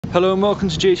Hello and welcome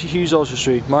to JC Hughes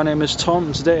Autostry. My name is Tom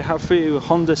and today I have for you a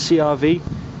Honda CR-V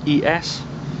ES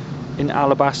in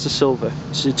Alabaster Silver.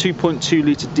 This is a 2.2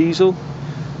 litre diesel.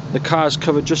 The car has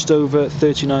covered just over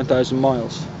 39,000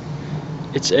 miles.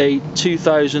 It's a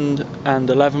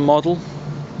 2011 model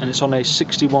and it's on a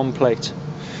 61 plate.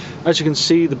 As you can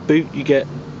see, the boot, you get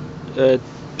a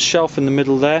shelf in the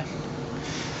middle there,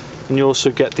 and you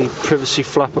also get the privacy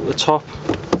flap at the top,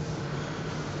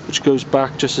 which goes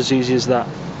back just as easy as that.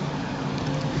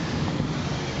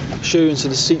 I'll show you into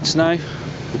the seats now. You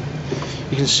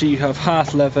can see you have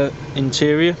half leather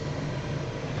interior,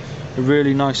 a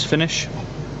really nice finish.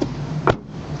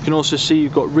 You can also see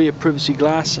you've got rear privacy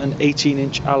glass and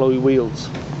 18-inch alloy wheels.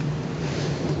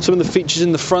 Some of the features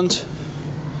in the front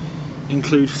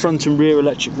include front and rear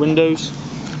electric windows,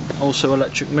 also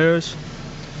electric mirrors,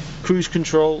 cruise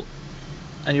control,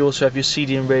 and you also have your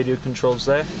CD and radio controls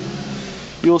there.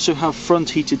 You also have front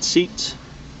heated seats.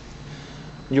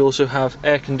 You also have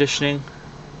air conditioning,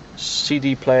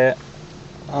 CD player,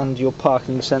 and your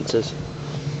parking sensors.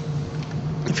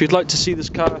 If you'd like to see this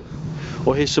car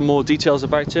or hear some more details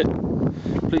about it,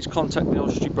 please contact the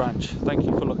Autostry branch. Thank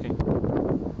you for looking.